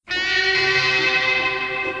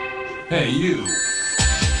Hey, you.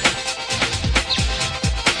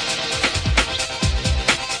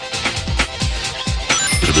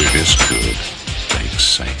 This could make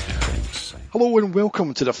Sega. Hello and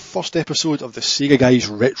welcome to the first episode of the SegaGuys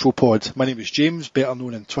RetroPod. My name is James, better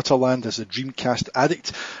known in Twitterland as the Dreamcast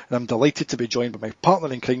Addict, and I'm delighted to be joined by my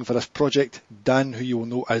partner in crime for this project, Dan, who you will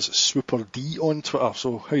know as Swooper D on Twitter.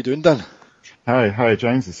 So, how you doing, Dan? Hi,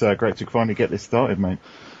 James. It's great to finally get this started, mate.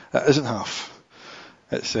 It isn't half.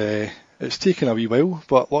 It's taken a wee while,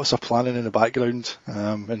 but lots of planning in the background,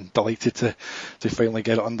 and delighted to finally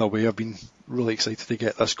get it underway. I've been really excited to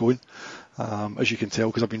get this going, as you can tell,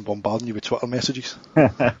 because I've been bombarding you with Twitter messages.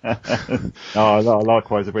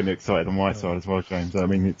 Likewise, I've been excited on my side as well, James. I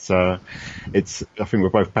mean, it's. I think we're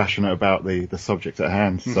both passionate about the subject at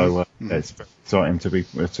hand, so it's very exciting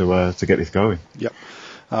to get this going. Yep.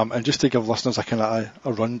 And just to give listeners a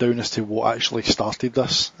rundown as to what actually started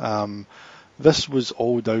this. This was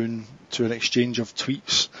all down to an exchange of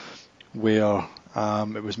tweets where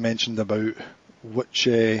it was mentioned about which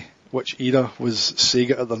era was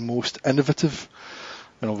Sega at their most innovative,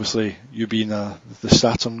 and obviously you being the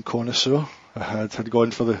Saturn connoisseur, I had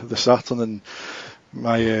gone for the Saturn, and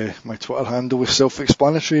my Twitter handle was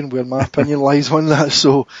self-explanatory and where my opinion lies on that.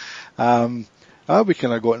 So we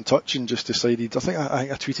kind of got in touch and just decided, I think I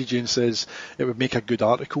tweeted you and says it would make a good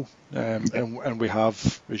article, and we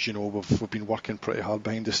have, as you know, we've been working pretty hard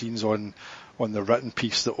behind the scenes on the written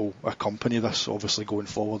piece that will accompany this, obviously going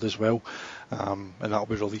forward as well, and that'll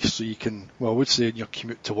be released so you can, well, I would say in your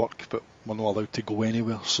commute to work, but we're not allowed to go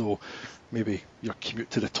anywhere, so maybe your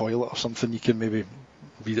commute to the toilet or something, you can maybe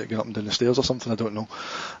read it going up and down the stairs or something, I don't know.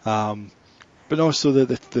 But no, so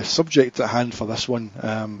the subject at hand for this one,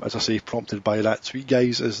 as I say, prompted by that tweet,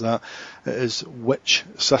 guys, is that it is which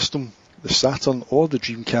system, the Saturn or the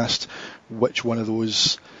Dreamcast, which one of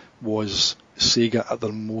those was Sega at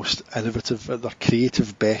their most innovative, at their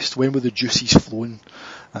creative best? When were the juices flowing?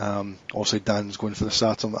 Obviously Dan's going for the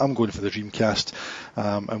Saturn, I'm going for the Dreamcast,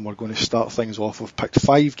 and we're going to start things off. We've picked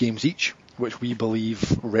 5 games each, which we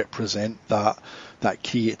believe represent that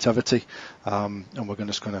creativity, and we're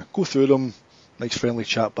just going to go through them. Nice friendly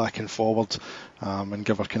chat back and forward, and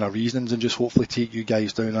give our kind of reasonings, and just hopefully take you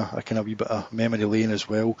guys down a kind of wee bit of memory lane as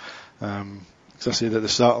well. As I say, that the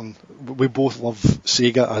Saturn, we both love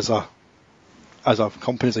Sega as a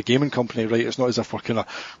company, as a gaming company, right? It's not as if we're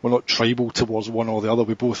not tribal towards one or the other.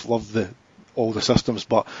 We both love all the systems,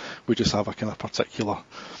 but we just have a kind of particular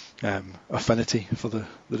affinity for the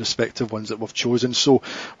respective ones that we've chosen. So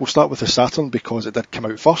we'll start with the Saturn because it did come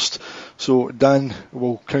out first. So Dan,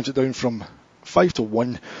 we'll count it down from 5 to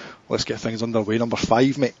 1. Let's get things underway. Number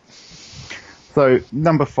 5, mate. So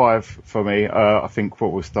number 5 for me, I think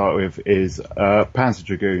what we'll start with is Panzer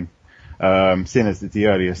Dragoon, seeing as it's the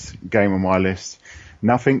earliest game on my list.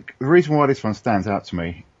 Now I think the reason why this one stands out to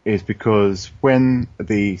me is because when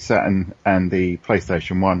the Saturn and the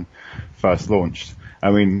PlayStation 1 first launched,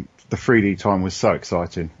 I mean, the 3D time was so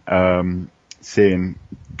exciting. Seeing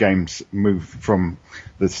games move from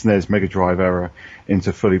the SNES Mega Drive era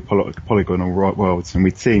into fully polygonal worlds, and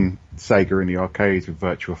we'd seen Sega in the arcades with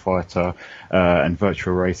Virtua Fighter and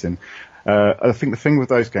Virtua Racing. I think the thing with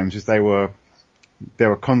those games is there were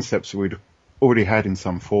concepts that we'd already had in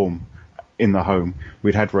some form in the home.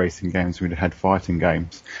 We'd had racing games, we'd had fighting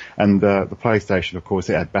games, and the PlayStation, of course,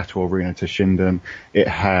 it had Battle Arena Toshinden, it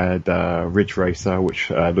had Ridge Racer,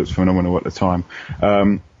 which looked phenomenal at the time.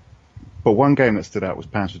 But one game that stood out was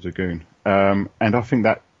Panzer Dragoon, and I think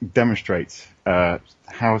that demonstrates how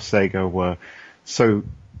Sega were so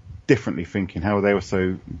differently thinking, how they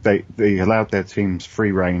were they allowed their teams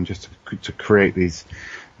free rein just to create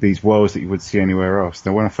these worlds that you would see anywhere else.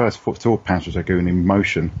 Now, when I first saw Panzer Dragoon in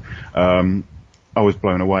motion, I was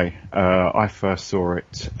blown away. I first saw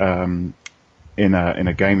it in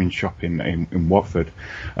a gaming shop in Watford.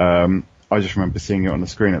 I just remember seeing it on the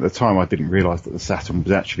screen. At the time, I didn't realise that the Saturn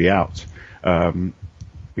was actually out,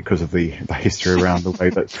 because of the history around the way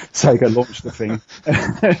that Sega launched the thing.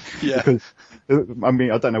 Yeah. Because, I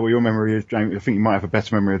mean, I don't know what your memory is, James. I think you might have a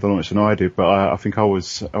better memory of the launch than I did, but I think I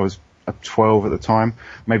was 12 at the time,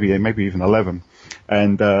 maybe even 11,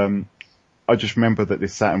 and I just remember that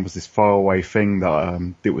this Saturn was this faraway thing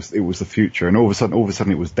that it was the future, and all of a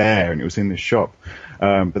sudden it was there and it was in this shop.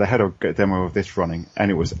 But they had a demo of this running,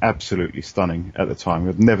 and it was absolutely stunning at the time.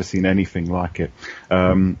 I've never seen anything like it.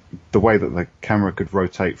 The way that the camera could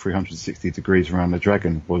rotate 360 degrees around the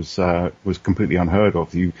Dragon was completely unheard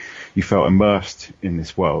of. You felt immersed in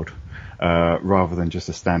this world. Rather than just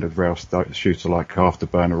a standard rail shooter like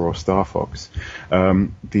Afterburner or Star Fox.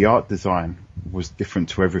 The art design was different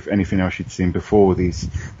to anything else you'd seen before. This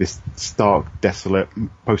stark, desolate,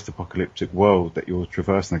 post-apocalyptic world that you're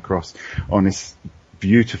traversing across on this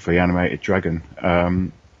beautifully animated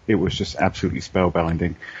dragon. It was just absolutely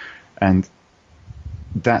spellbinding, and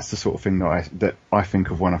that's the sort of thing that I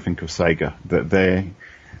think of when I think of Sega.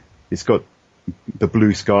 It's got the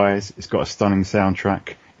blue skies, it's got a stunning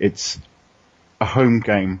soundtrack. It's a home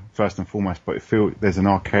game first and foremost, but there's an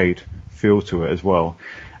arcade feel to it as well,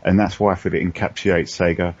 and that's why I feel it encapsulates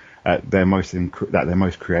Sega at their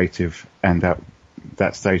most creative, and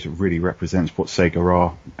that stage that really represents what Sega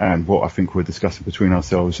are and what I think we're discussing between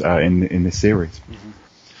ourselves in this series. Mm-hmm.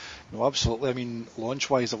 No, absolutely. I mean,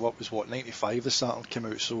 launch-wise, it was 95 the Saturn came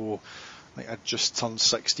out, so I think I'd just turned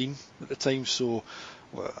 16 at the time, so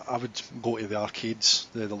I would go to the arcades,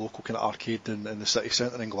 the local kind of arcade in the city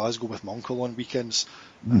centre in Glasgow with my uncle on weekends.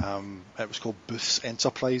 It was called Booth's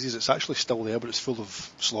Enterprises. It's actually still there, but it's full of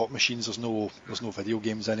slot machines. There's no video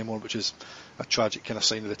games anymore, which is a tragic kind of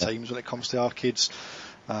sign of the times when it comes to arcades.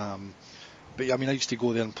 But yeah, I mean, I used to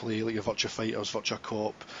go there and play like your Virtua Fighters, Virtua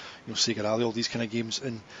Cop, Sega Rally, all these kind of games.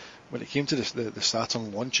 And when it came to the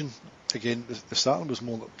Saturn launching, again, the Saturn was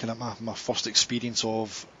more kind of my first experience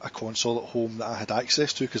of a console at home that I had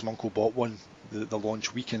access to, because my uncle bought one the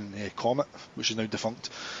launch week in Comet, which is now defunct,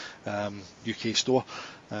 UK store.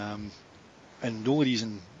 And the only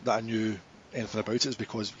reason that I knew anything about it is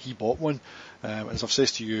because he bought one. As I've said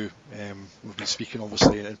to you, we've been speaking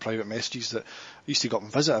obviously in private messages, that I used to go up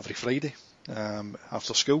and visit every Friday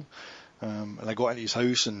after school, and I got into his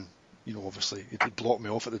house, and obviously he'd blocked me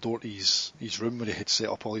off at the door to his room where he had set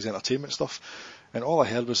up all his entertainment stuff, and all I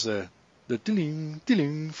heard was the ding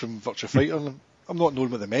ding from Virtua Fighter. And I'm not knowing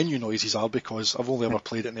what the menu noises are because I've only ever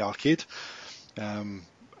played it in the arcade. And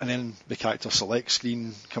then the character select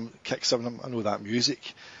screen kicks in, I know that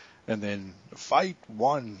music. And then fight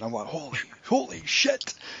one, I'm like, holy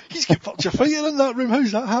shit, he's got Virtua Fighter in that room,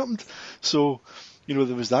 how's that happened? So, there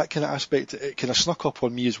was that kind of aspect. It kind of snuck up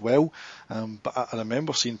on me as well, but I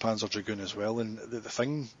remember seeing Panzer Dragoon as well, and the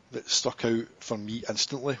thing that stuck out for me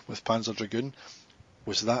instantly with Panzer Dragoon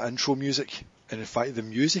was that intro music, and in fact the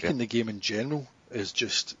music in the game in general is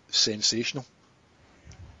just sensational.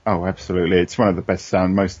 Oh, absolutely. It's one of the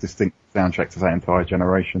most distinct soundtracks of that entire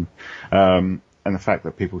generation. And the fact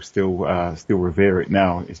that people still revere it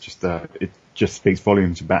now, it's just it just speaks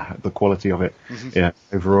volumes about the quality of it.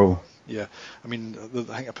 Overall. Yeah, I mean,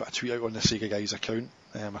 I think I put a tweet out on the Sega Guys account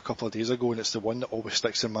a couple of days ago, and it's the one that always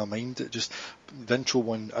sticks in my mind. It just, the intro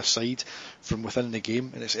one aside from within the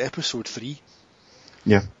game, and it's episode 3.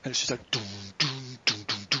 Yeah. And it's just like doom, doom, doom, doom,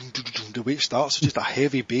 doom, doom, doom. The way it starts, it's just a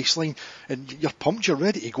heavy bass line, and you're pumped, you're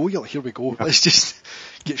ready to go, you're like, here we go, let's just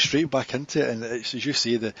get straight back into it. And it's, as you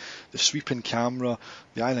say, the sweeping camera,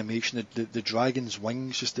 the animation, the dragon's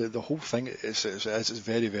wings, just the whole thing, it's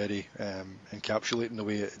very, very encapsulating the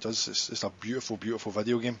way it does. It's a beautiful, beautiful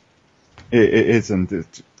video game. It is, and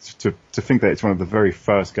to think that it's one of the very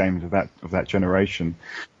first games of that generation,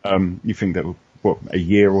 you think that a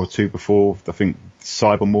year or two before, I think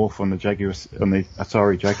Cybermorph on the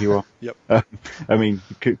Atari Jaguar. Yep. I mean,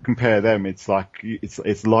 compare them, it's like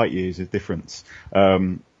it's light years of difference.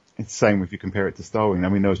 It's the same if you compare it to Star Wars. I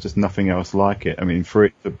mean, there was just nothing else like it. I mean, for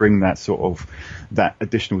it to bring that sort of that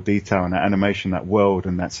additional detail and that animation, that world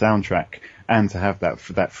and that soundtrack, and to have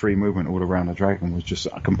that free movement all around the dragon was just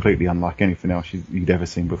completely unlike anything else you'd ever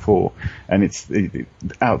seen before. And it's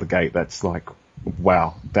out the gate, that's like,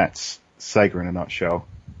 wow, that's Sega in a nutshell.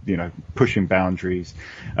 Pushing boundaries,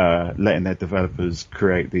 letting their developers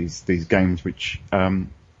create these games which,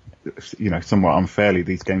 somewhat unfairly,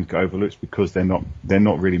 these games get overlooked because they're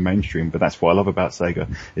not really mainstream. But that's what I love about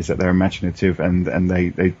Sega, is that they're imaginative and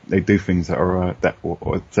they do things that are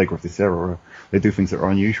or Sega of this era, they do things that are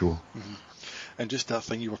unusual. Mm-hmm. And just that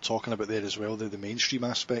thing you were talking about there as well, the mainstream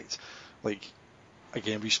aspect, like.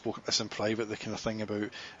 Again, we spoke about this in private, the kind of thing about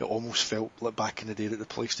it almost felt like back in the day that the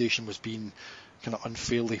PlayStation was being kind of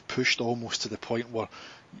unfairly pushed almost to the point where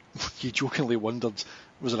you jokingly wondered,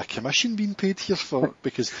 was there a commission being paid here for?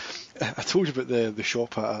 Because I told you about the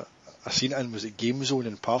shop I seen it in, was at Game Zone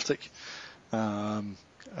in Partick, a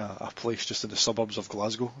place just in the suburbs of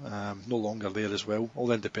Glasgow, no longer there as well. All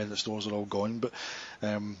the independent stores are all gone, but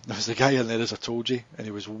there was a guy in there, as I told you, and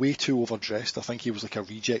he was way too overdressed. I think he was like a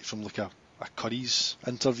reject from like a Curry's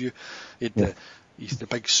interview. He's the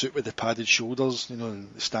big suit with the padded shoulders, and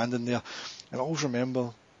standing there. And I always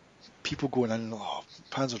remember people going in, oh,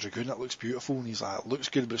 Panzer Dragoon, that looks beautiful. And he's like, it looks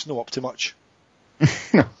good, but it's not up to much. Like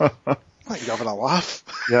you're having a laugh.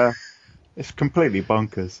 Yeah, it's completely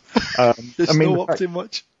bonkers. It's not up to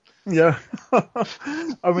much. Yeah.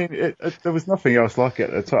 I mean, there was nothing else like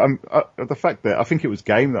it at the time. The fact that I think it was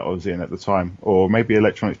Game that I was in at the time, or maybe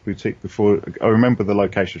Electronics Boutique before. I remember the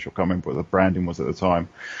location shop. I can't remember what the branding was at the time.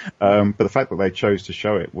 But the fact that they chose to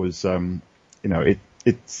show it was,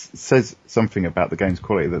 it says something about the game's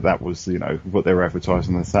quality that was, what they were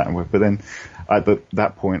advertising the Saturn with. But then at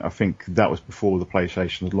that point, I think that was before the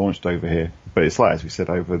PlayStation had launched over here. But it's like, as we said,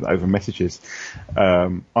 over messages. I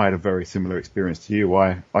had a very similar experience to you.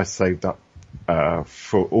 I saved up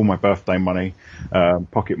for all my birthday money,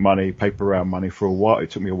 pocket money, paper round money for a while. It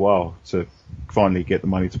took me a while to finally get the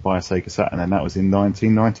money to buy a Sega Saturn, and that was in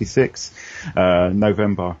 1996,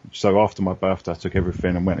 November. So after my birthday, I took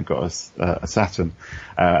everything and went and got a Saturn.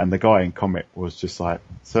 And the guy in Comet was just like,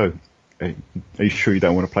 so, are you sure you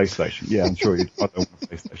don't want a PlayStation? Yeah, I'm sure I don't want a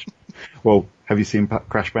PlayStation. Well, have you seen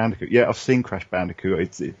Crash Bandicoot? Yeah, I've seen Crash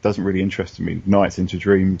Bandicoot. It doesn't really interest me. Nights into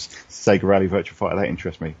Dreams, Sega Rally Virtua Fighter, that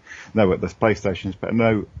interests me. No, but there's PlayStations, but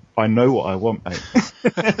no, I know what I want, mate.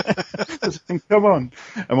 Come on.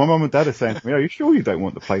 And my mum and dad are saying to me, are you sure you don't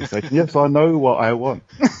want the PlayStation? Yes, I know what I want.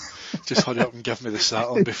 Just hurry up and give me the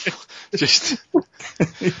Saturn before.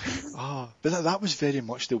 But that was very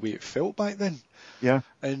much the way it felt back then. Yeah.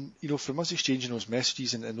 And, from us exchanging those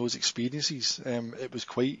messages and those experiences, it was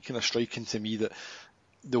quite kind of striking to me that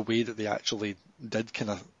the way that they actually did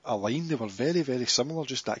kind of align, they were very, very similar,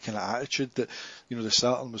 just that kind of attitude that, the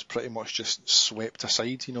Saturn was pretty much just swept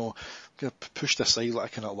aside, kind of pushed aside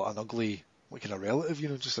like an ugly, like kind of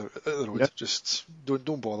relative, just out the road. Yep. Just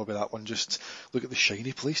don't bother with that one, just look at the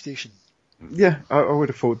shiny PlayStation. Yeah, I would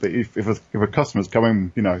have thought that if a customer's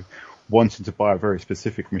coming, wanting to buy a very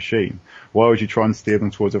specific machine, why would you try and steer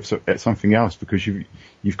them towards something else? Because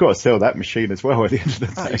you've got to sell that machine as well at the end of the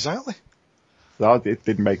day. Exactly. So it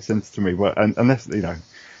didn't make sense to me. But unless,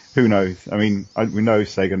 who knows? I mean, we know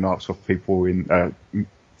Sega knocks off people in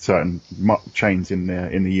certain chains in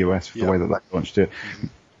the US for the way that they launched it. Mm-hmm.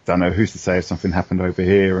 Don't know who's to say if something happened over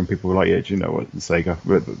here and people were like, yeah, do you know what,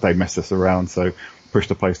 Sega, they messed us around, so push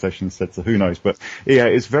the PlayStation instead, so who knows. But yeah,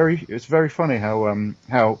 it's very funny how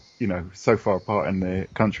so far apart in the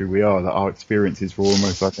country we are that our experiences were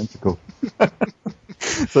almost identical.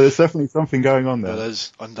 So there's definitely something going on there. There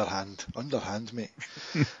is, underhand, mate.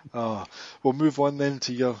 We'll move on then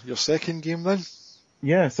to your second game then.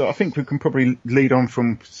 Yeah, so I think we can probably lead on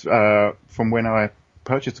from when I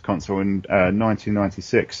purchased a console in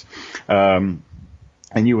 1996, and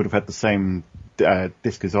you would have had the same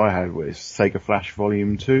disc as I had, with Sega Flash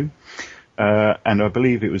Volume 2, and I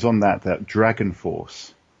believe it was on that Dragon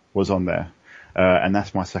Force was on there, and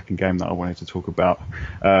that's my second game that I wanted to talk about.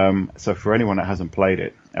 So for anyone that hasn't played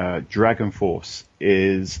it, Dragon Force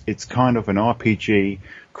it's kind of an RPG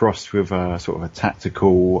crossed with a sort of a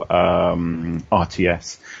tactical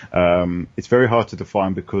RTS. It's very hard to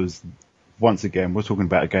define because, once again, we're talking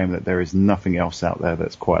about a game that there is nothing else out there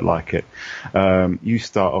that's quite like it. You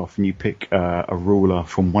start off and you pick a ruler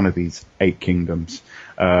from one of these 8 kingdoms,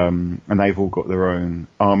 and they've all got their own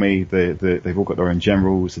army. They've all got their own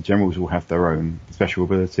generals. The generals all have their own special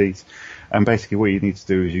abilities. And basically what you need to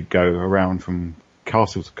do is you go around from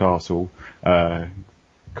castle to castle,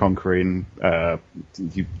 conquering,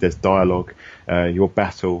 there's dialogue, your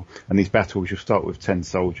battle, and these battles you'll start with 10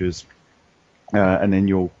 soldiers, and then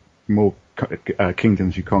you'll more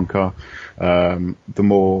kingdoms you conquer, the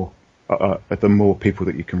more people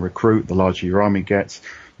that you can recruit, the larger your army gets.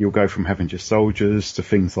 You'll go from having just soldiers to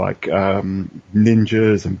things like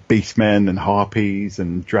ninjas and beastmen and harpies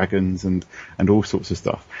and dragons and all sorts of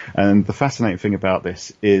stuff. And the fascinating thing about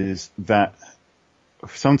this is that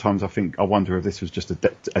sometimes I wonder if this was just a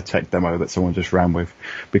tech demo that someone just ran with,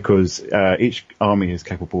 because each army is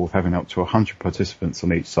capable of having up to 100 participants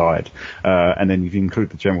on each side, and then if you include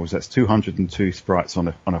the generals, that's 202 sprites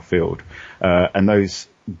on a field, and those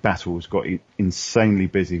battles got insanely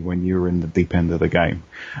busy when you were in the deep end of the game,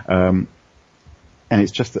 and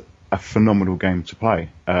it's just a phenomenal game to play.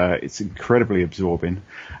 It's incredibly absorbing.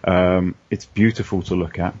 It's beautiful to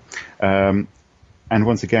look at. And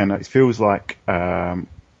once again, it feels like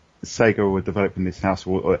Sega were developing this house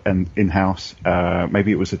and in-house.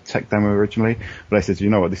 Maybe it was a tech demo originally, but they said, you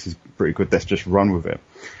know what, this is pretty good, let's just run with it.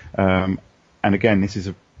 And again, this is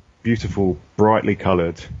a beautiful, brightly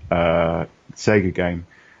coloured Sega game.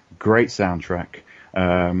 Great soundtrack,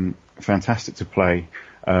 fantastic to play.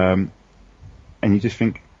 And you just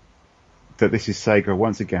think that this is Sega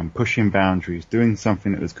once again pushing boundaries, doing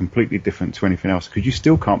something that was completely different to anything else, because you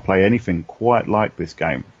still can't play anything quite like this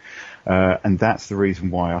game. And that's the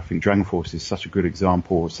reason why I think Dragon Force is such a good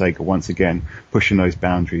example of Sega once again pushing those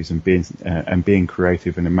boundaries and being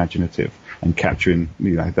creative and imaginative and capturing,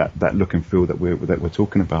 that look and feel that we're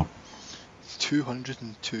talking about.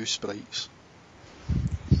 202 sprites.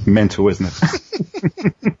 Mental, isn't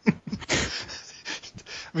it?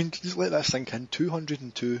 I mean, just let that sink in.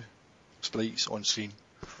 202 sprites on screen.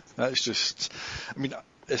 That's just, I mean,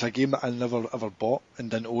 it's a game that I never ever bought and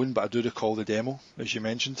didn't own, but I do recall the demo, as you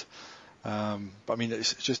mentioned. But I mean,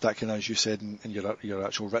 it's just that kind of, as you said in your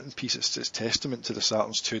actual written piece, it's testament to the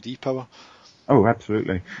Saturn's 2D power. Oh,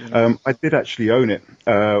 absolutely. I did actually own it.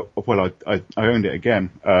 I owned it again.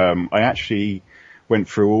 I actually went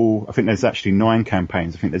through I think there's actually 9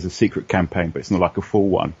 campaigns. I think there's a secret campaign, but it's not like a full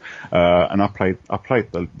one. And I played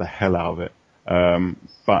the hell out of it.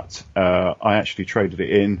 But I actually traded it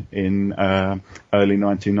in early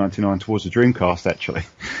 1999 towards the Dreamcast, actually.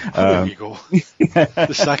 There you go. Yeah.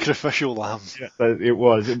 The sacrificial lamb. Yeah, it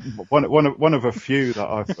was one of a few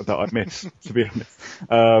that I missed, to be honest.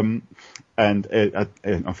 And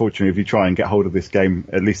unfortunately, if you try and get hold of this game,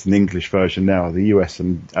 at least an English version now, the US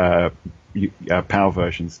and PAL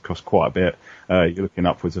versions cost quite a bit. You're looking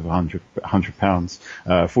upwards of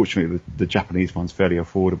 £100. Fortunately, the Japanese one's fairly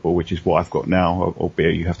affordable, which is what I've got now,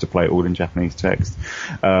 albeit you have to play it all in Japanese text.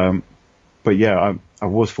 But yeah, I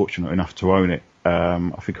was fortunate enough to own it.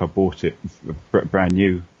 I think I bought it brand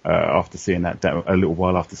new after seeing that demo, a little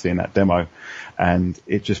while after seeing that demo, and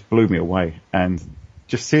it just blew me away. And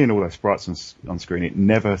just seeing all those sprites on screen, it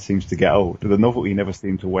never seems to get old. The novelty never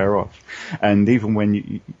seemed to wear off. And even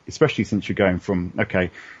when especially since you're going from,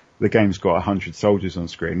 okay, the game's got 100 soldiers on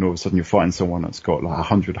screen, and all of a sudden you're fighting someone that's got like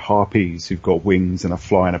 100 harpies who've got wings and are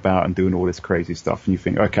flying about and doing all this crazy stuff, and you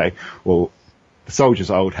think, okay, well, the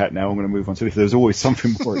soldiers are old hat now, I'm going to move on to this. There's always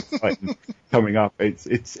something more exciting coming up.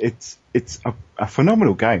 It's a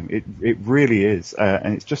phenomenal game. It really is.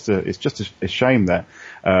 And it's just a shame that,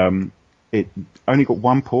 it only got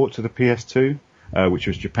one port to the PS2, which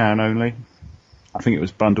was Japan only. I think it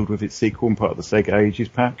was bundled with its sequel and part of the Sega Ages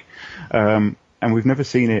pack. And we've never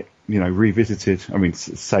seen it, revisited. I mean,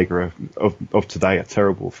 Sega of today are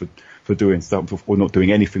terrible for doing stuff or not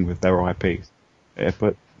doing anything with their IPs.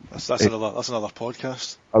 But that's another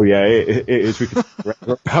podcast. Oh yeah, it is. We can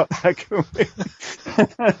talk about that, can we?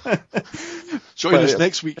 Join us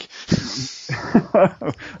next week. I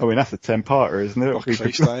mean, that's a 10-parter, isn't it? Oh,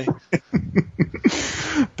 Christ, aye.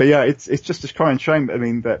 But yeah, it's just a crying shame. I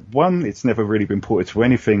mean, that one, it's never really been ported to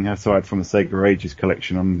anything aside from the Sega Ages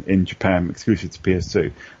collection in Japan, exclusive to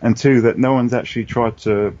PS2, and two, that no one's actually tried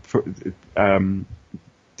to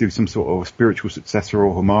do some sort of spiritual successor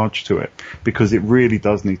or homage to it, because it really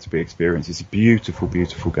does need to be experienced. It's a beautiful,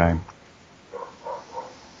 beautiful game.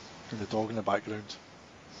 And the dog in the background.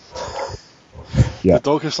 Yeah. The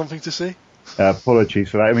dog has something to say? Apologies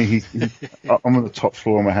for that. I mean, I'm on the top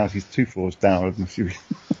floor of my house. He's 2 floors down.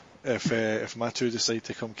 If my two decide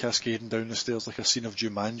to come cascading down the stairs like a scene of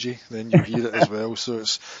Jumanji, then you hear it as well. So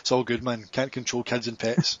it's all good, man. Can't control kids and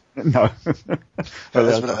pets. No. That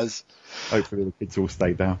is what it is. Hopefully the kids will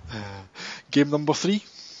stay down. Game number 3?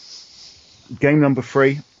 Game number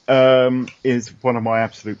 3 is one of my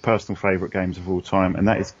absolute personal favourite games of all time, and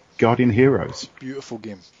that is Guardian Heroes. Beautiful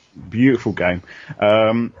game. Beautiful game.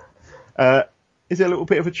 Is it a little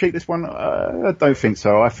bit of a cheat, this one? I don't think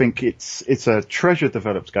so. I think it's a Treasure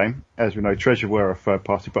developed game. As we know, Treasure were a third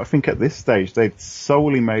party, but I think at this stage they've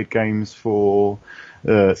solely made games for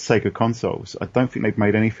Sega consoles. I don't think they've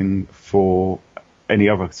made anything for any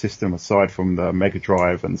other system aside from the Mega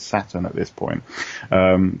Drive and Saturn at this point.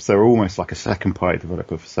 So they're almost like a second party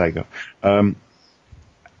developer for Sega.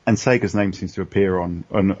 And Sega's name seems to appear on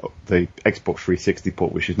the Xbox 360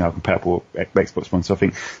 port, which is now compatible with Xbox One. So I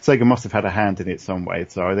think Sega must have had a hand in it some way.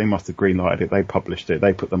 So they must have greenlighted it. They published it.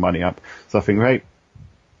 They put the money up. So I think, right,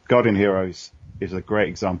 Guardian Heroes is a great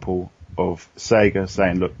example of Sega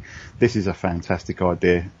saying, look, this is a fantastic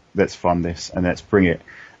idea. Let's fund this and let's bring it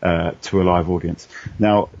to a live audience.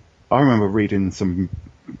 Now, I remember reading some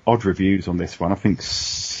odd reviews on this one. I think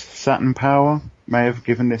Saturn Power may have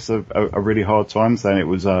given this a really hard time, saying it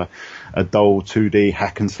was a dull 2D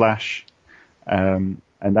hack and slash. And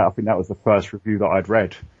I think that was the first review that I'd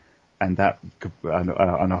read. And I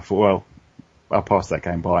thought, well, I'll pass that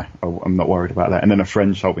game by. I'm not worried about that. And then a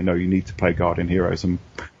friend told me, no, you need to play Guardian Heroes. And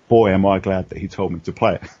boy, am I glad that he told me to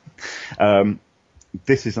play it.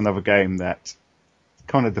 This is another game that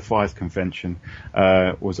kind of defies convention,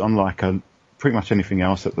 was unlike pretty much anything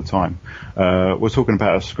else at the time. We're talking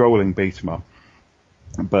about a scrolling beat 'em up,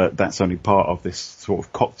 but that's only part of this sort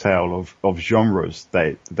of cocktail of genres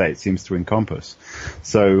that it seems to encompass.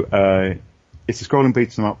 So it's a scrolling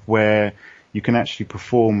beat 'em up where you can actually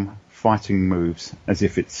perform fighting moves as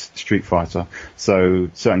if it's Street Fighter. So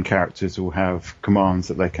certain characters will have commands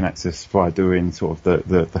that they can access via doing sort of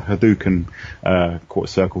the Hadouken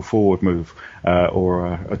quarter circle forward move, or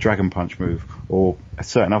a Dragon Punch move, or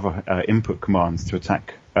certain other input commands to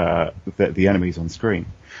attack the enemies on screen.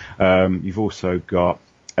 You've also got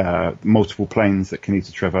multiple planes that can need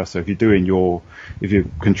to traverse. So if you're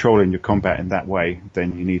controlling your combat in that way,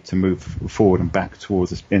 then you need to move forward and back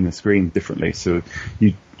towards in the screen differently. So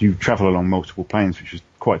you travel along multiple planes, which is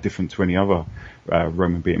quite different to any other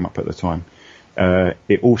Roman beat 'em up at the time.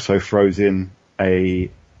 It also throws in a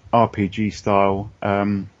RPG style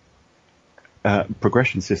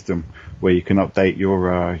progression system where you can update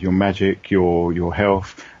your magic, your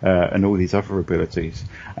health, and all these other abilities.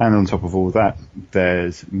 And on top of all that,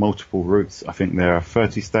 there's multiple routes. I think there are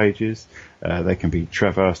 30 stages. They can be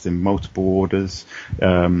traversed in multiple orders,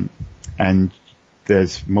 and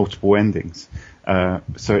there's multiple endings.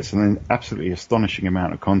 So it's an absolutely astonishing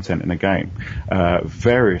amount of content in a game.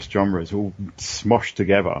 Various genres all smoshed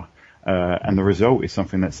together. And the result is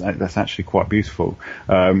something that's actually quite beautiful.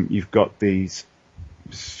 You've got these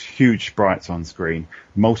huge sprites on screen,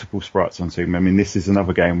 multiple sprites on screen. I mean, this is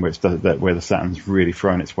another game where where the Saturn's really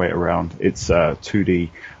thrown its weight around. It's 2D,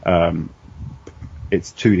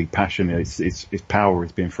 it's 2D passion. Its power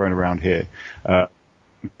is being thrown around here,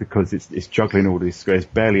 because it's juggling all these. There's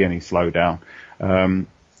barely any slowdown, and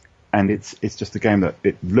it's just a game that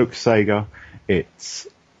it looks Sega. It's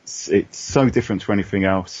so different to anything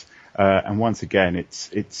else. And once again, it's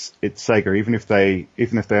Sega. Even if they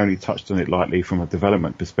only touched on it lightly from a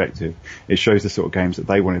development perspective, it shows the sort of games that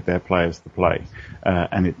they wanted their players to play.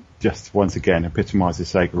 And it just once again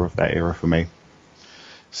epitomises Sega of that era for me.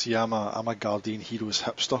 See, I'm a Guardian Heroes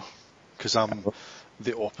hipster, because I'm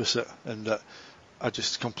the opposite in that I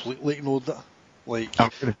just completely ignored it. Like,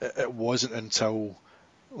 it wasn't until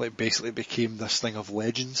like basically it became this thing of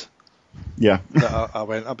legend. Yeah. That I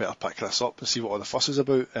went, I better pick this up and see what all the fuss is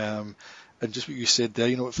about. And just what you said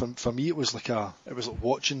there, for me it was like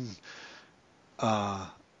watching a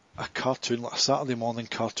cartoon, like a Saturday morning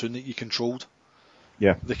cartoon that you controlled.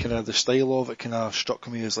 Yeah. The style of it kind of struck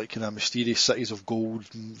me as like kind of mysterious cities of gold,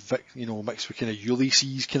 and mixed with kind of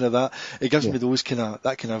Ulysses, kind of that. It gives me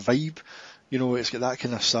that kind of vibe. It's got that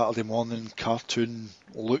kind of Saturday morning cartoon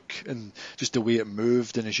look, and just the way it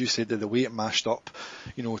moved, and as you said, the way it mashed up,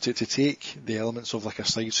 to take the elements of like a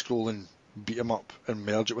side-scrolling beat 'em up and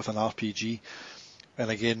merge it with an RPG.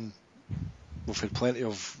 And again, we've had plenty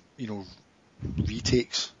of,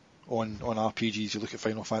 retakes on RPGs. You look at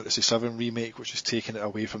Final Fantasy VII Remake, which is taking it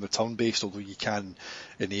away from the turn-based, although you can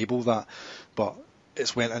enable that. But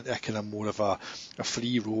it's went into kind of more of a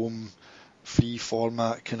free roam, free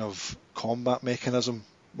format kind of combat mechanism,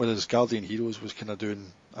 whereas Guardian Heroes was kind of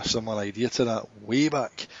doing a similar idea to that way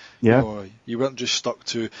back. Yeah. You weren't just stuck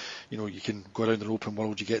to, you can go around an open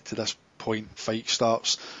world, you get to this point, fight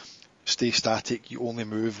starts, stay static, you only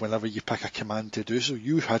move whenever you pick a command to do so.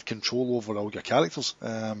 You had control over all your characters.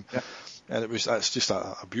 And it's just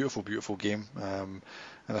a beautiful, beautiful game. And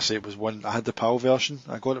I say it was one, I had the PAL version,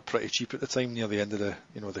 I got it pretty cheap at the time, near the end of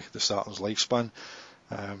the Saturn's lifespan.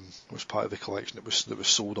 Was part of the collection that was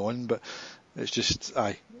sold on, but it's just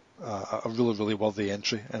a really, really worthy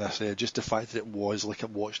entry. And I say just the fact that it was like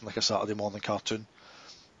watching like a Saturday morning cartoon.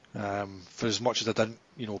 For as much as I didn't,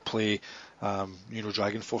 play,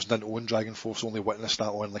 Dragon Force, didn't own Dragon Force, only witnessed that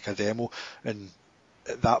on like a demo, and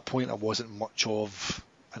at that point I wasn't much of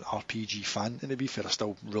an RPG fan, and to be fair, I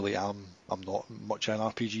still really am. I'm not much an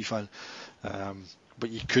RPG fan. But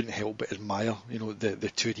you couldn't help but admire,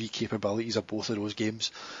 the 2D capabilities of both of those games.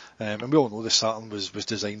 And we all know the Saturn was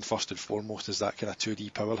designed first and foremost as that kind of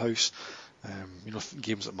 2D powerhouse.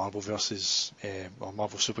 Games like Marvel versus, or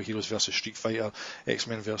Marvel Superheroes versus Street Fighter,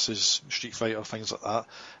 X-Men versus Street Fighter, things like that.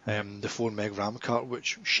 The 4 Meg RAM cart,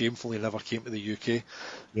 which shamefully never came to the UK.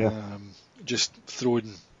 Yeah. Just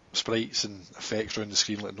throwing sprites and effects around the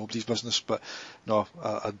screen like nobody's business. But no,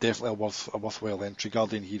 definitely a worthwhile entry.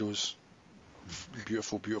 Guardian Heroes.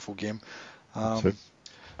 Beautiful, beautiful game. Sorry,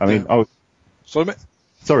 mate. I was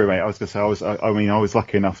going to say I was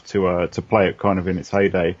lucky enough to play it kind of in its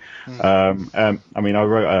heyday. I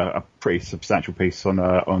wrote a pretty substantial piece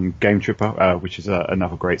on Game Tripper, which is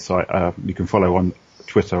another great site. You can follow on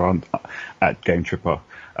Twitter at Game Tripper.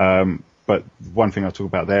 But one thing I talk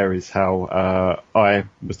about there is how I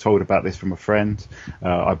was told about this from a friend.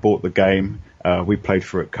 I bought the game. We played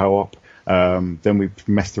through it co-op. Then we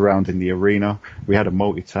messed around in the arena. We had a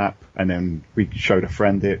multi-tap. and then we showed a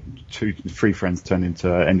friend it. 3 friends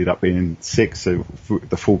ended up being 6, so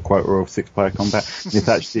the full quota of 6-player combat.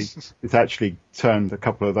 It's actually turned a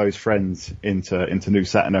couple of those friends into new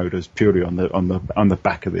Saturn owners purely on the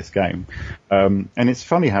back of this game. And it's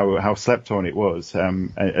funny how slept on it was.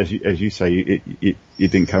 As you say, it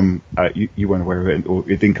didn't come, you weren't aware of it, or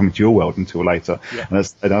it didn't come into your world until later. Yeah. And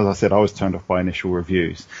as I said, I was turned off by initial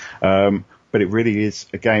reviews. But it really is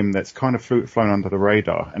a game that's kind of flown under the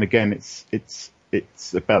radar. And again, it's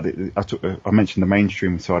about I mentioned the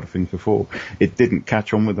mainstream side of things before. It didn't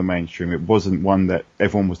catch on with the mainstream. It wasn't one that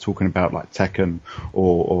everyone was talking about, like Tekken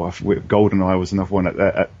or GoldenEye was another one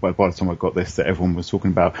by the time I got this that everyone was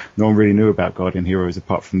talking about. No one really knew about Guardian Heroes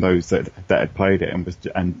apart from those that had played it,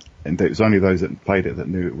 and it was only those that played it that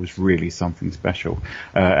knew it was really something special.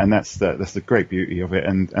 And that's the great beauty of it,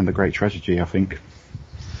 and the great tragedy, I think.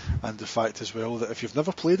 And the fact as well that if you've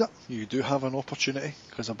never played it, you do have an opportunity,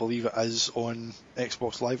 because I believe it is on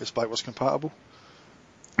Xbox Live. It's backwards compatible.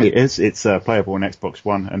 It is. It's playable on Xbox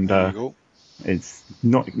One, and there you go. It's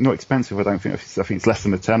not expensive. I don't think. I think it's less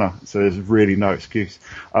than £10, so there's really no excuse.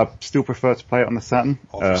 I still prefer to play it on the Saturn.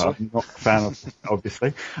 I'm not a fan of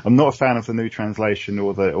obviously. I'm not a fan of the new translation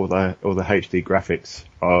or the HD graphics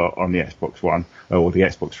on the Xbox One or the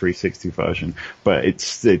Xbox 360 version, but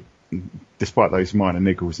despite those minor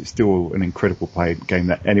niggles, it's still an incredible game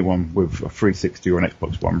that anyone with a 360 or an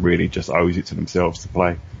Xbox One really just owes it to themselves to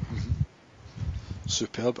play. Mm-hmm.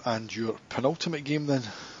 Superb. And your penultimate game then?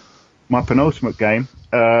 My penultimate game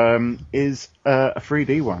is a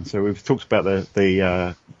 3D one. So we've talked about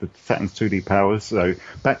the Saturn's 2D powers. So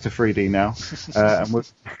back to 3D now,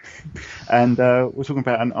 and we're talking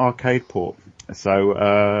about an arcade port.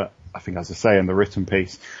 So I think, as I say in the written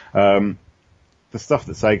piece, the stuff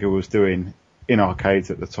that Sega was doing in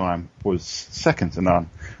arcades at the time was second to none.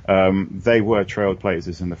 They were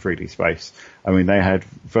trailblazers in the 3D space. I mean, they had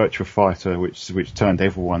Virtua Fighter, which turned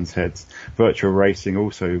everyone's heads. Virtua Racing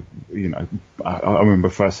also, I remember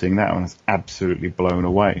first seeing that and I was absolutely blown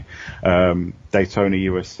away. Daytona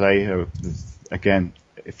USA, again,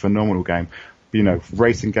 a phenomenal game.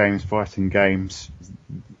 Racing games, fighting games,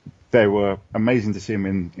 they were amazing to see them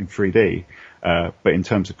in 3D. But in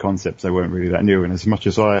terms of concepts, they weren't really that new. And as much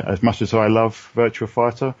as I love Virtua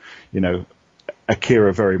Fighter,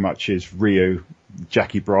 Akira very much is Ryu,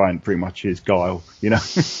 Jackie Bryant pretty much is Guile,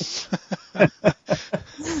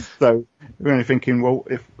 So we're only thinking, well,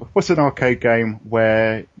 what's an arcade game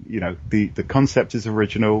where, the concept is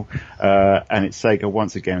original, and it's Sega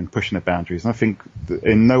once again pushing the boundaries. And I think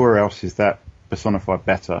in nowhere else is that personified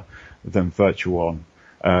better than Virtua On.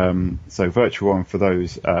 So Virtua On, for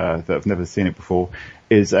those that have never seen it before,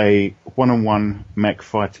 is a one-on-one mech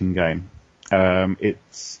fighting game.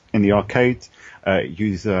 It's in the arcade.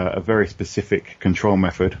 Use a very specific control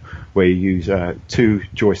method where you use 2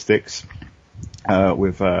 joysticks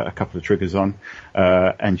with a couple of triggers on,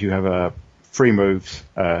 and you have 3 moves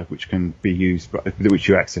which can be used, which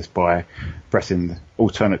you access by pressing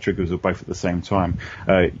alternate triggers or both at the same time.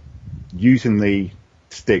 Using the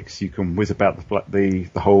sticks, you can whiz about the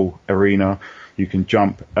whole arena. You can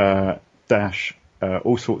jump, dash,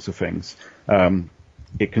 all sorts of things.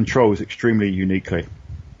 It controls extremely uniquely,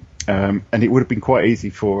 and it would have been quite easy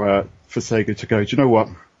for Sega to go, do you know what?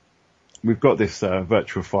 We've got this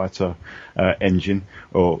Virtua Fighter engine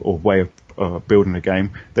or way of building a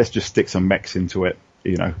game. Let's just stick some mechs into it.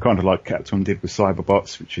 Kind of like Capcom did with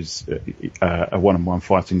Cyberbots, which is a one-on-one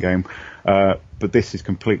fighting game. But this is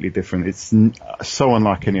completely different. It's so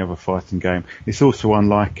unlike any other fighting game. It's also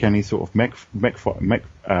unlike any sort of mech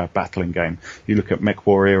battling game. You look at Mech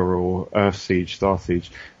Warrior or Earth Siege, Star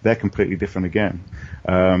Siege, they're completely different again.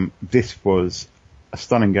 This was a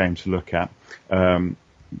stunning game to look at.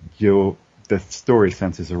 The story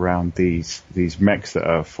centers around these mechs that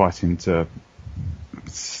are fighting to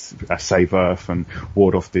save Earth and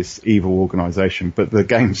ward off this evil organization. But the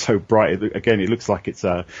game's so bright, it looks like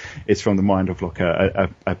it's from the mind of like a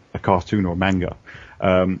cartoon or manga.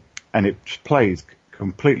 And it plays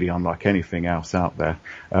completely unlike anything else out there.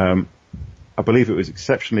 I believe it was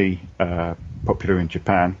exceptionally popular in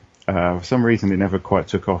Japan. For some reason it never quite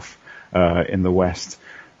took off in the West.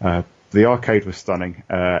 The arcade was stunning,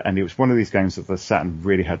 and it was one of these games that the Saturn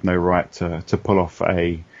really had no right to pull off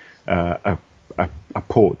a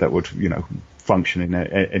port that would, function in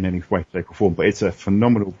any way, shape or form. But it's a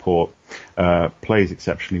phenomenal port. plays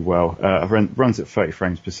exceptionally well. Runs at 30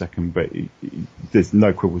 frames per second, but there's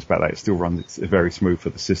no quibbles about that. It still runs very smooth for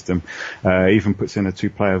the system. Even puts in a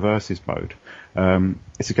 2-player versus mode.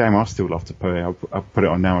 It's a game I still love to play. I'll put it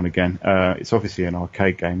on now and again. It's obviously an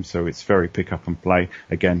arcade game, so it's very pick up and play.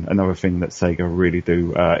 Again, another thing that Sega really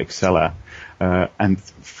do excel at. And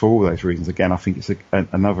for all those reasons, again, I think it's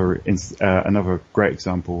another great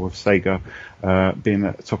example of Sega being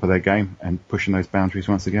at the top of their game and pushing those boundaries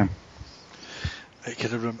once again.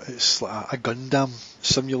 It's like a Gundam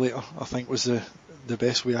simulator, I think was the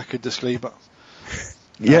best way I could describe it.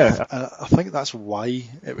 Yeah. I think that's why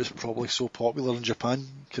it was probably so popular in Japan,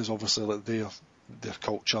 because obviously like their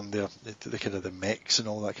culture and the kind of the mechs and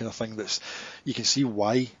all that kind of thing, you can see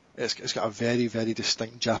why it's got a very, very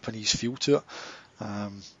distinct Japanese feel to it.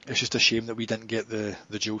 It's just a shame that we didn't get the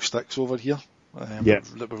dual sticks over here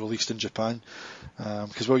that were released in Japan,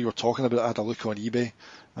 because while you were talking about it, I had a look on eBay,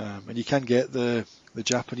 and you can get the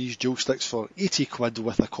Japanese dual sticks for 80 quid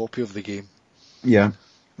with a copy of the game.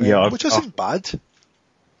 Which isn't bad.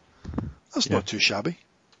 That's not too shabby.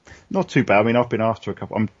 Not too bad. I mean, I've been after a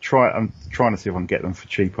couple. I'm trying to see if I can get them for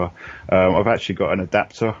cheaper. I've actually got an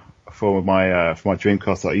adapter for my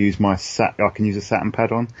Dreamcast that I can use a Saturn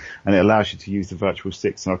pad on, and it allows you to use the virtual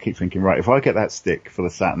sticks. And I keep thinking, right, if I get that stick for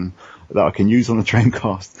the Saturn that I can use on the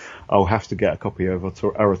Dreamcast, I'll have to get a copy of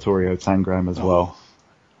Oratorio Tangram as well.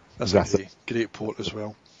 That's a great port as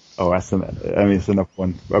well. Oh, it's another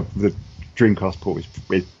one. The Dreamcast port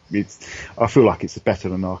I feel like it's better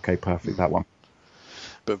than Arcade Perfect, that one.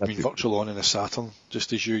 But I mean, Virtual On in the Saturn,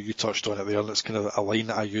 just as you touched on it there, and it's kind of a line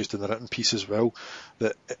that I used in the written piece as well,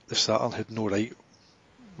 that the Saturn had no right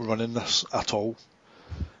running this at all.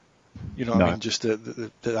 You know what I mean? Just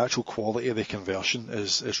the actual quality of the conversion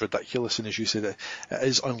is ridiculous, and as you said, it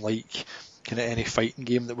is unlike kind of any fighting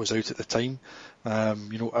game that was out at the time.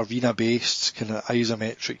 Arena based, kind of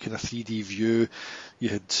isometric, kind of 3D view. You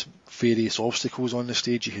had various obstacles on the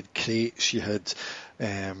stage. You had crates. You had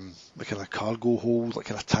the kind of cargo hold, like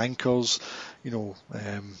kind of tankers.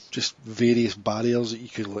 Just various barriers that you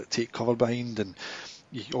could take cover behind, and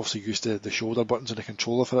you also used the shoulder buttons on the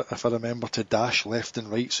controller, if I remember, to dash left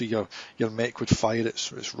and right, so your mech would fire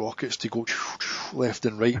its rockets to go left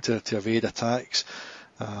and right to evade attacks,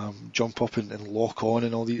 jump up and lock on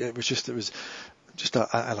and all these. It was just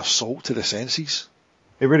an assault to the senses.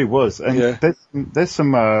 It really was, and there's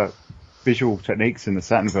some visual techniques in the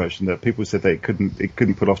Saturn version that people said they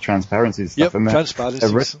couldn't put off transparency and stuff. Yep,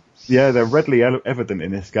 transparencies. They're readily evident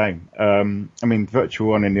in this game. I mean,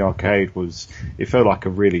 Virtual On in the arcade it felt like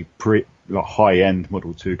a really high-end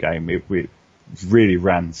Model 2 game. It really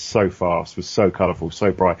ran so fast, was so colourful,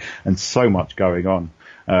 so bright, and so much going on.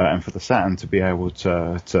 And for the Saturn to be able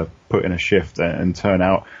to put in a shift and turn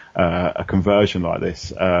out a conversion like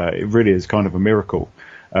this, it really is kind of a miracle.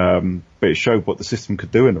 But it showed what the system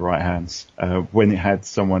could do in the right hands. When it had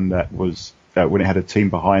someone when it had a team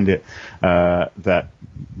behind it, that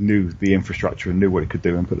knew the infrastructure and knew what it could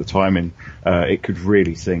do and put the time in, it could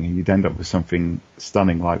really sing, and you'd end up with something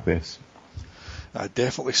stunning like this. It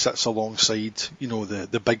definitely sits alongside,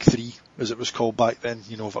 the big three, as it was called back then,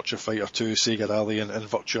 Virtua Fighter 2, Sega Rally and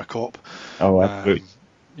Virtua Cop. Oh, absolutely.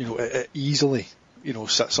 It easily,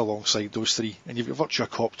 sits alongside those three. And you've got Virtua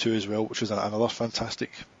Cop 2 as well, which is another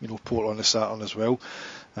fantastic, port on the Saturn as well.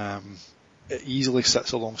 It easily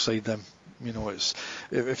sits alongside them.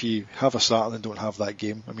 If you have a Saturn and don't have that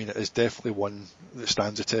game, I mean, it is definitely one that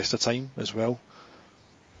stands the test of time as well.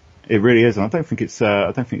 It really is, and I don't think it's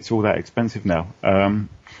all that expensive now.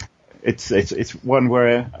 It's one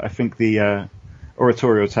where I think the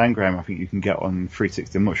Oratorio Tangram, I think you can get on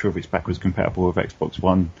 360. I'm not sure if it's backwards compatible with Xbox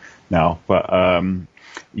One now, but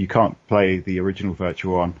you can't play the original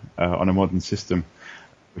Virtua on a modern system,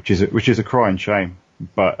 which is a crying shame.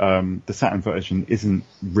 But the Saturn version isn't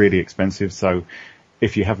really expensive, so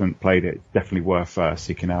if you haven't played it, it's definitely worth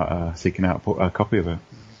seeking out a copy of it.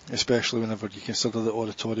 Especially whenever you consider that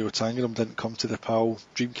Oratorio Tangram didn't come to the PAL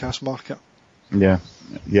Dreamcast market. Yeah,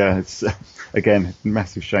 it's again a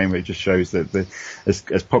massive shame. It just shows that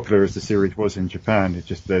as popular as the series was in Japan, there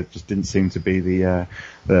just didn't seem to be the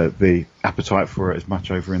appetite for it as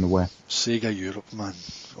much over in the West. Sega Europe, man,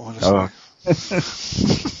 honestly.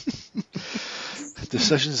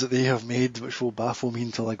 Decisions that they have made which will baffle me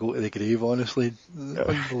until I go to the grave, honestly.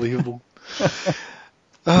 Unbelievable.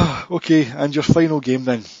 Okay, and your final game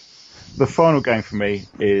then? The final game for me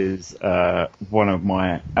is one of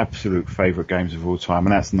my absolute favourite games of all time,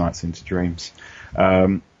 and that's Nights into Dreams.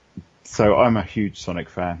 So I'm a huge Sonic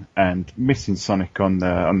fan, and missing Sonic on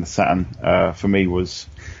the Saturn for me was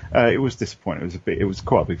it was disappointing. It was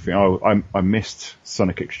quite a big thing. I missed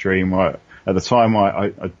Sonic Extreme. At the time,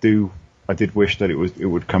 I did wish that it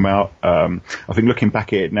would come out. I think looking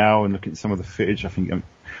back at it now and looking at some of the footage, I think I'm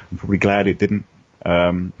probably glad it didn't.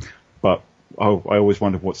 But I always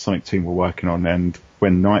wondered what Sonic Team were working on, and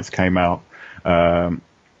when Knights came out,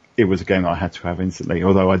 it was a game that I had to have instantly,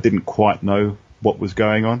 although I didn't quite know what was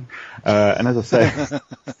going on. And as I say,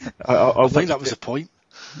 I think that was the point.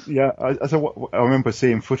 Yeah, I remember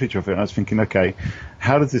seeing footage of it and I was thinking, okay,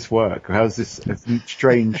 how does this work? How does this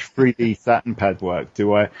strange 3D Saturn pad work?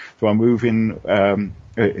 Do I move in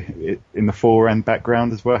the forehand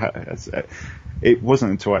background as well? It wasn't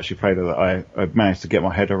until I actually played it that I managed to get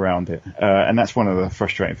my head around it. And that's one of the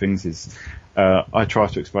frustrating things is, I try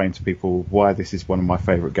to explain to people why this is one of my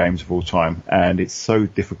favourite games of all time, and it's so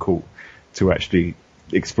difficult to actually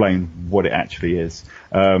explain what it actually is.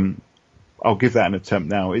 I'll give that an attempt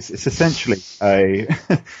now. It's essentially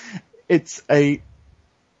it's a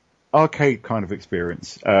arcade kind of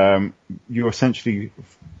experience. You're essentially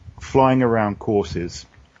flying around courses,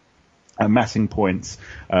 amassing points,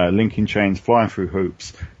 linking chains, flying through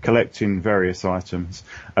hoops, collecting various items.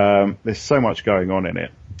 There's so much going on in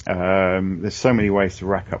it. There's so many ways to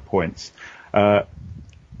rack up points that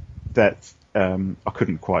I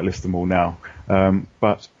couldn't quite list them all now.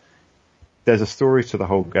 But there's a story to the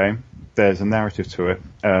whole game. There's a narrative to it.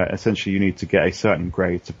 Essentially, you need to get a certain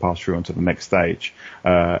grade to pass through onto the next stage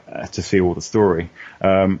to see all the story.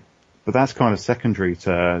 But that's kind of secondary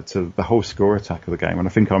to the whole score attack of the game. And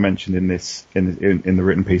I think I mentioned in the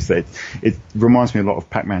written piece that it reminds me a lot of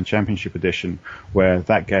Pac-Man Championship Edition, where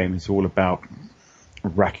that game is all about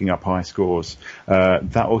racking up high scores.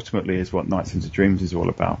 That ultimately is what Nights into Dreams is all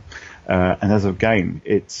about. And as a game,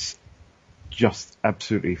 it's just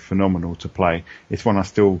absolutely phenomenal to play. It's one I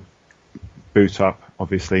still boot up,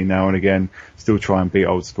 obviously, now and again, still try and beat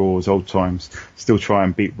old scores, old times, still try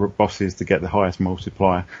and beat bosses to get the highest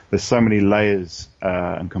multiplier. There's so many layers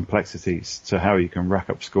and complexities to how you can rack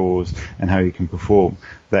up scores and how you can perform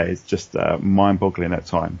that it's just mind-boggling at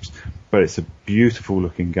times. But it's a beautiful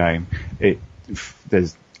looking game.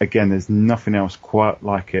 There's nothing else quite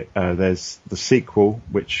like it. There's the sequel,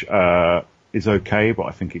 which is okay, but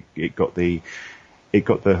I think it got the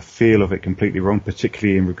feel of it completely wrong,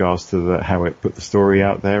 particularly in regards to how it put the story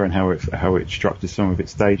out there and how it structured some of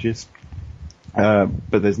its stages. But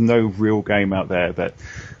there's no real game out there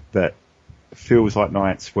that feels like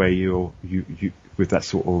Nights, where you with that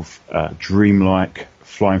sort of dreamlike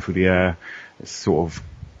flying through the air, sort of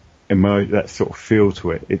that sort of feel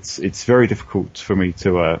to it. It's very difficult for me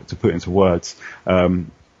to put into words.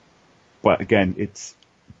 But again, it's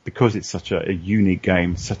because it's such a unique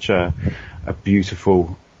game, such a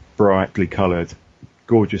beautiful, brightly coloured,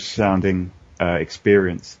 gorgeous sounding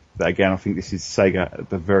experience, that again, I think this is Sega at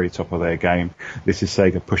the very top of their game. This is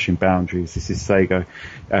Sega pushing boundaries. This is Sega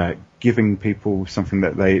giving people something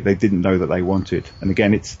that they didn't know that they wanted. And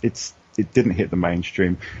again, it didn't hit the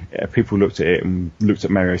mainstream. People looked at it and looked at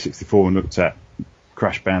Mario 64 and looked at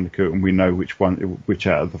Crash Bandicoot, and we know which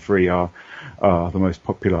out of the three are the most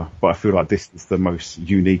popular. But I feel like this is the most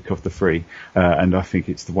unique of the three, and I think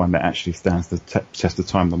it's the one that actually stands the test of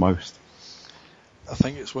time the most. I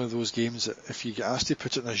think it's one of those games that if you get asked to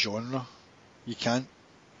put it in a genre, you can't.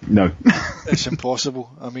 No. It's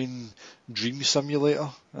impossible. I mean, Dream Simulator.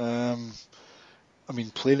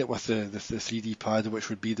 Playing it with the 3D pad, which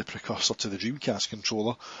would be the precursor to the Dreamcast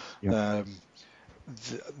controller. Yep.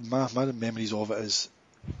 My memories of it is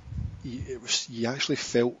you actually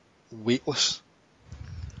felt weightless.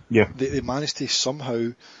 Yeah. They managed to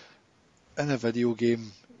somehow, in a video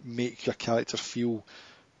game, make your character feel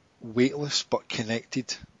weightless but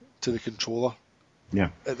connected to the controller.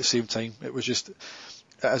 Yeah. At the same time, it was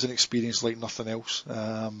an experience like nothing else.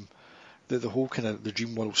 The whole kind of the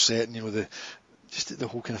dream world setting, the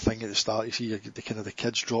whole kind of thing at the start. You see the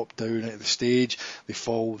kids drop down into the stage, they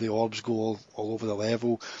fall, the orbs go all over the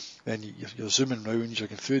level, and you're zooming around, you're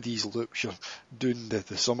going through these loops, you're doing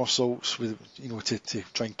the somersaults with to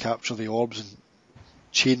try and capture the orbs and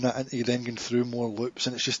chain that into, then going through more loops,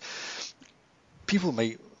 and it's just,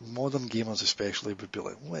 modern gamers especially, would be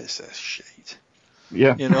like, what is this shit?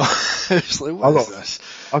 Yeah. It's like, what is this?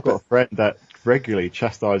 I've got a friend that regularly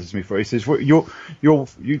chastises me for it. He says, you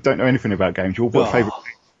don't know anything about games. Your favourite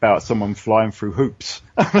game about someone flying through hoops.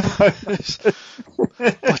 But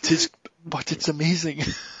it's amazing.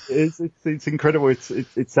 It's incredible.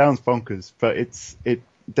 It sounds bonkers, but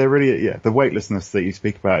they're really, the weightlessness that you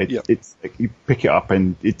speak about, it's you pick it up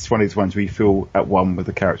and it's one of those ones where you feel at one with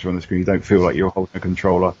the character on the screen. You don't feel like you're holding a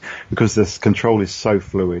controller because this control is so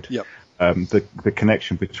fluid. Yep. The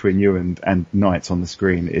connection between you and knights on the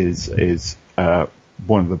screen is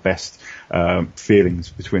one of the best feelings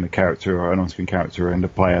between a character or an on-screen character and a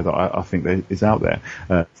player that I think that is out there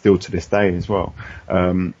still to this day as well.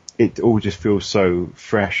 It all just feels so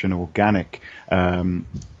fresh and organic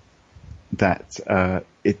that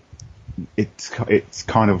it's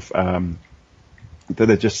kind of that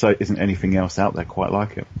there just isn't anything else out there quite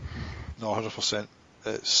like it. No, 100%.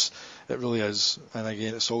 It really is, and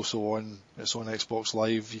again, it's on Xbox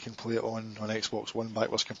Live. You can play it on Xbox One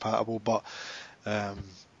backwards compatible, but I'm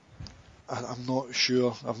not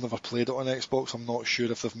sure. I've never played it on Xbox. I'm not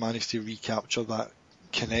sure if they've managed to recapture that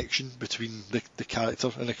connection between the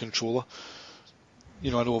character and the controller. I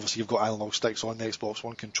know obviously you've got analog sticks on the Xbox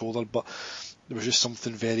One controller, but there was just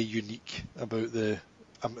something very unique about the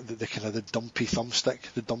kind of the dumpy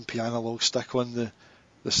thumbstick, the dumpy analog stick on the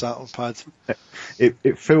Saturn pad.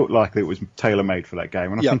 It felt like it was tailor-made for that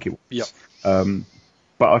game, and I think it was.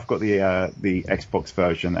 But I've got the Xbox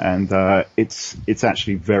version, and it's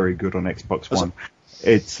actually very good on Xbox One.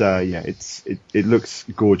 It looks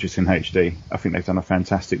gorgeous in HD. I think they've done a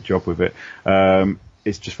fantastic job with it.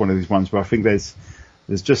 It's just one of these ones where I think there's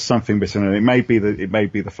just something missing, and it may be the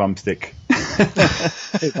thumbstick.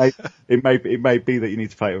 it may be that you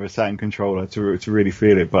need to play it with a Saturn controller to really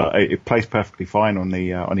feel it, but it plays perfectly fine on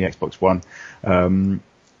the Xbox One.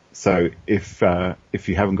 So if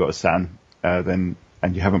you haven't got a Saturn, then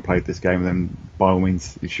and you haven't played this game, then by all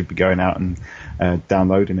means you should be going out and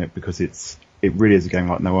downloading it, because it really is a game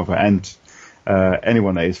like no other. And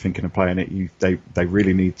anyone that is thinking of playing it, they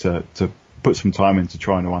really need to put some time into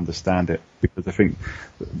trying to understand it, because I think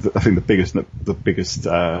the biggest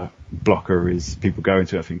blocker is people go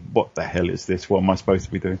into it and think, what the hell is this? What am I supposed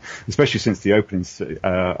to be doing? Especially since the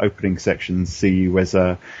opening sections see you as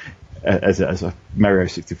a Mario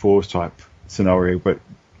 64 type scenario, but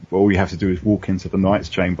all you have to do is walk into the Knight's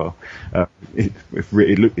Chamber.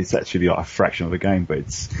 It's actually like a fraction of the game,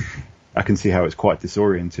 but I can see how it's quite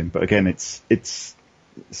disorienting. But again, it's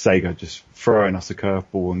Sega just throwing us a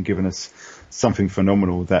curveball and giving us something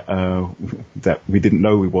phenomenal that we didn't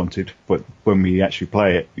know we wanted, but when we actually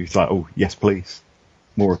play it, it's like, oh yes, please,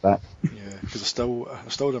 more of that. Yeah, because I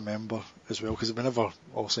still remember as well, because whenever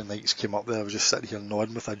obviously Knights came up there, I was just sitting here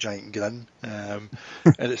nodding with a giant grin, and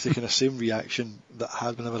it's the kind of same reaction that I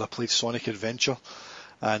had whenever I played Sonic Adventure,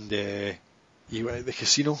 and you went to the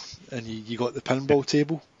casino and you got the pinball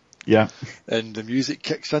table, and the music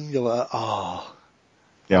kicks in, you're like,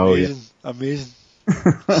 amazing.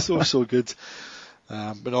 so good.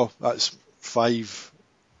 But no, that's 5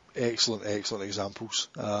 excellent examples.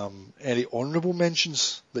 Any honourable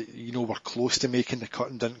mentions that were close to making the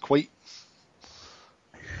cut and didn't quite?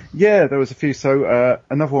 Yeah, there was a few. So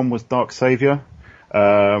another one was Dark Savior,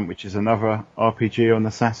 which is another RPG on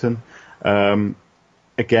the Saturn.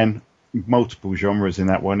 Again, multiple genres in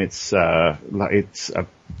that one. It's a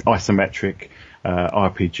isometric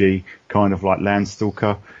RPG, kind of like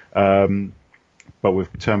Landstalker, but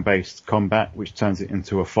with turn-based combat, which turns it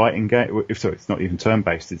into a fighting game. So it's not even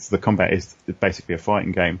turn-based. The combat is basically a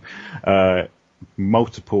fighting game.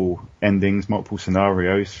 Multiple endings, multiple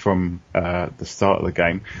scenarios from the start of the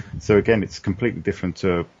game. So again, it's completely different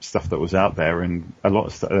to stuff that was out there, and a lot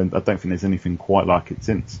of stuff. I don't think there's anything quite like it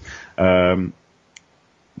since.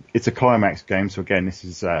 It's a climax game, so again, this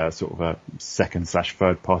is sort of a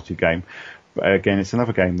second/third party game. But again, it's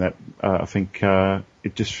another game that I think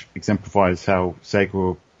it just exemplifies how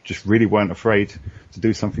Sega just really weren't afraid to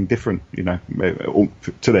do something different,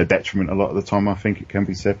 to their detriment a lot of the time, I think it can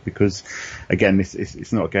be said, because again,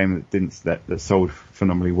 it's not a game that sold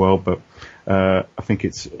phenomenally well, but I think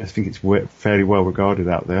it's fairly well regarded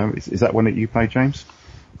out there. Is that one that you play, James?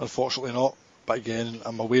 Unfortunately not. But again,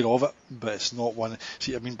 I'm aware of it, but it's not one.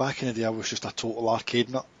 See, I mean, back in the day, I was just a total arcade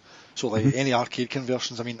nut. So, like, any arcade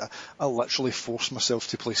conversions, I mean, I literally forced myself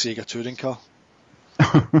to play Sega Touring Car.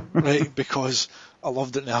 Right? Because I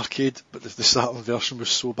loved it in the arcade, but the Saturn version was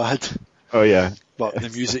so bad. Oh, yeah. But the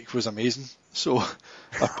music was amazing. So,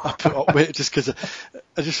 I put up with it just because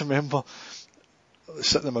I just remember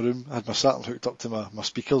sitting in my room, I had my Saturn hooked up to my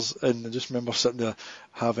speakers, and I just remember sitting there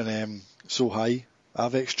having So High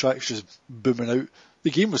Avex tracks just booming out.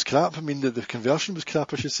 The game was crap. I mean, the conversion was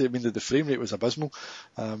crap, I should say. I mean, the frame rate was abysmal.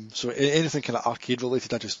 So anything kind of arcade related,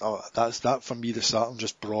 that's that for me. The Saturn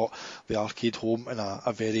just brought the arcade home in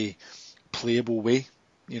a very playable way,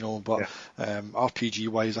 but RPG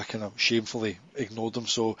wise, I kind of shamefully ignored them.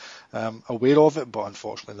 So aware of it, but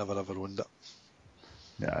unfortunately never ever owned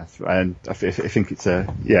it. Yeah, and I think it's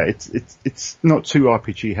it's not too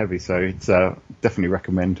RPG heavy, so it's definitely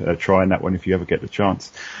recommend trying that one if you ever get the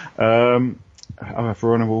chance.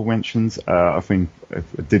 For honourable mentions, I think I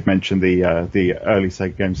did mention the early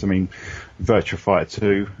Sega games. I mean, Virtua Fighter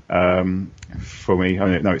 2, for me, I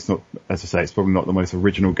mean, no, it's not, as I say, it's probably not the most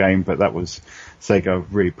original game, but that was Sega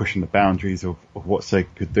really pushing the boundaries of what Sega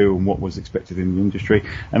could do and what was expected in the industry.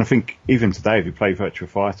 And I think even today, if you play Virtua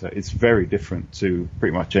Fighter, it's very different to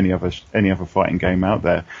pretty much any other fighting game out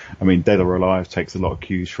there. I mean, Dead or Alive takes a lot of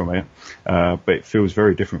cues from it, but it feels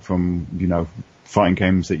very different from, fighting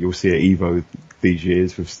games that you'll see at EVO these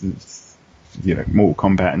years with, Mortal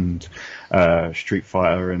Kombat and Street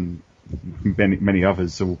Fighter and many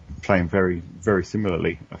others all playing very, very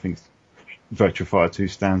similarly. I think Virtua Fighter 2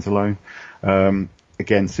 stands alone.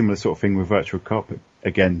 Again, similar sort of thing with Virtua Cop.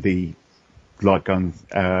 Again, the light gun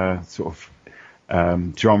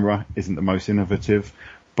genre isn't the most innovative,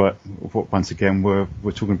 but once again we're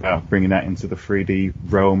talking about bringing that into the 3D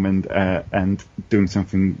realm and doing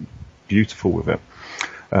something beautiful with it.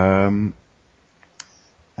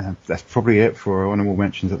 That's probably it for honourable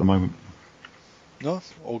mentions at the moment. No,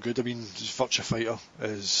 all good. I mean, Virtua Fighter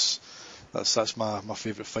that's my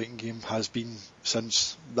favourite fighting game, has been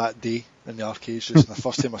since that day in the arcades. Just the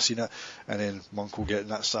first time I seen it, and then Monko getting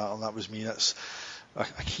that Saturn, that was me. It's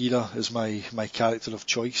Akira is my character of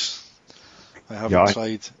choice. I haven't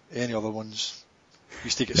tried any other ones.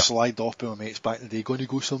 Used to get slagged off by my mates back in the day. Going to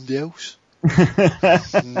go somebody else?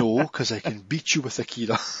 No, because I can beat you with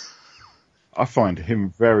Akira. I find him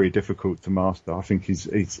very difficult to master. I think he's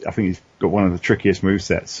got one of the trickiest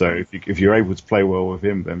movesets. So if you're able to play well with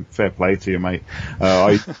him, then fair play to you, mate.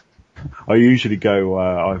 I usually go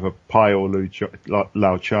either Pai or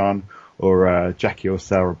Lao Chan or Jackie or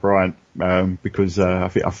Sarah Bryant because I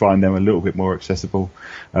find them a little bit more accessible.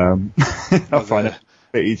 I find it a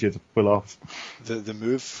bit easier to pull off. The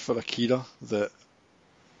move for Akira that.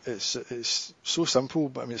 It's so simple,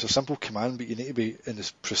 but I mean it's a simple command, but you need to be in this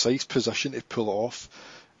precise position to pull it off.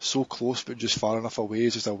 So close, but just far enough away,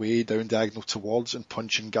 just away down diagonal towards and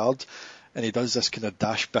punch and guard. And he does this kind of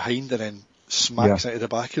dash behind and then smacks into the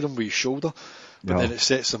back of him with his shoulder. But then it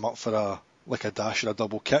sets him up for a dash and a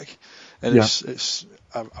double kick. And it's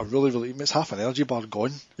a really, really, it's half an energy bar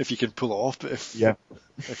gone if you can pull it off. But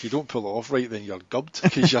if you don't pull it off right, then you're gubbed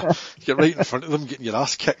because you're right in front of them getting your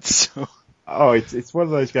ass kicked. So. Oh, it's one of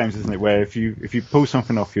those games, isn't it, where if you pull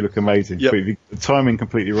something off, you look amazing. Yep. But if you get the timing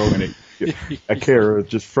completely wrong in it, Akira would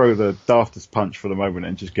just throw the daftest punch for the moment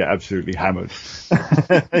and just get absolutely hammered.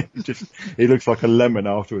 He looks like a lemon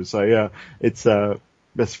afterwards. So yeah, it's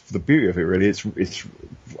that's the beauty of it, really. It's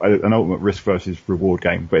an ultimate risk versus reward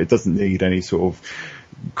game, but it doesn't need any sort of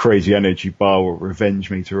crazy energy bar or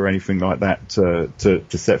revenge meter or anything like that to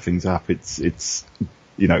set things up. It's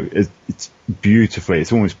beautifully,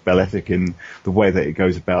 it's almost balletic in the way that it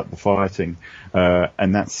goes about the fighting,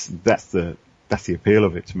 and that's the appeal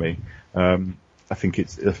of it to me. I think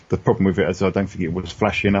it's the problem with it is I don't think it was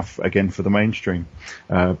flashy enough again for the mainstream.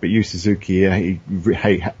 But Yu Suzuki,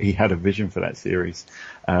 he had a vision for that series,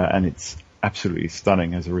 and it's absolutely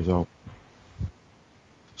stunning as a result.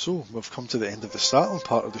 So we've come to the end of the Saturn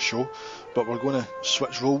part of the show, but we're going to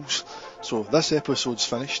switch roles. So this episode's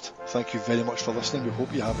finished. Thank you very much for listening. We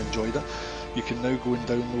hope you have enjoyed it. You can now go and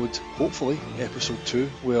download, hopefully, episode 2,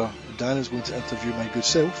 where Dan is going to interview my good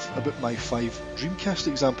self about my 5 Dreamcast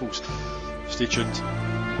examples. Stay tuned.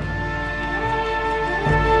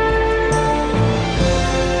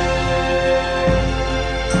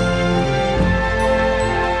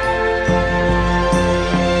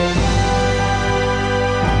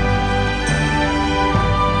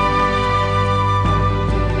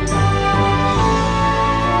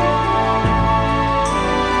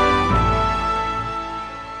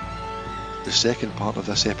 The second part of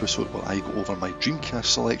this episode, where I go over my Dreamcast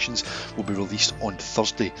selections, will be released on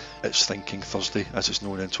Thursday. It's Thinking Thursday, as it's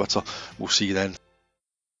known on Twitter. We'll see you then.